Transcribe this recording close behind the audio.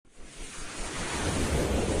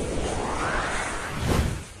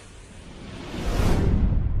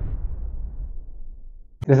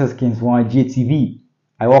This is Kings One JTV.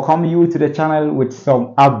 I welcome you to the channel with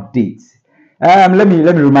some updates. Let me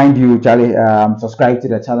remind you, Charlie. Subscribe to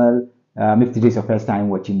the channel. If today is your first time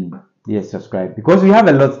watching me, yes, subscribe because we have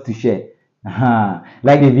a lot to share.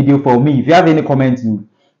 Like the video for me. If you have any comments,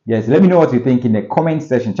 yes, let me know what you think in the comment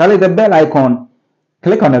section. Charlie, the bell icon.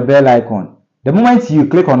 Click on the bell icon. The moment you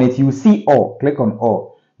click on it, you see all. Click on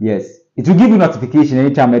all. Yes, it will give you notification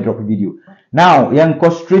anytime I drop a video. Now, you can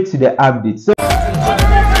go straight to the update. So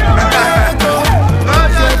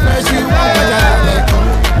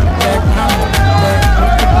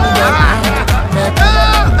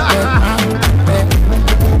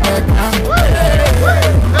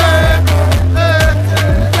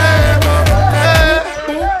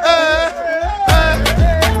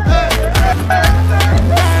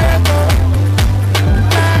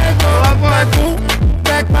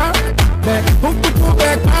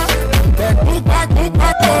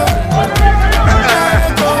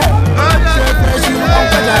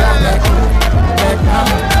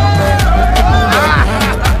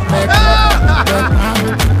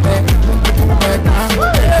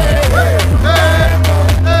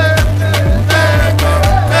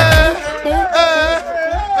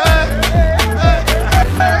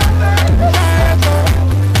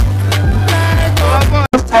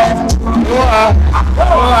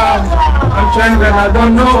I'm trying and I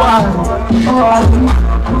don't know why.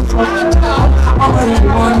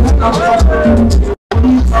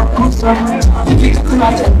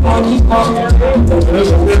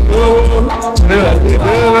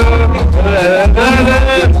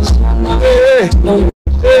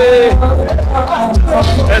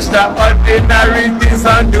 Let's stop ordinary things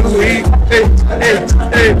and do it.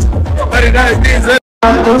 Ordinary things.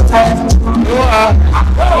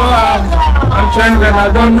 I'm trying and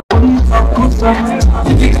I don't know.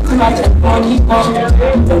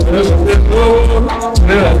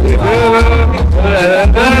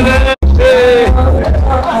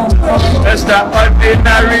 Let's stop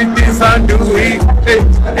ordinary things and do it.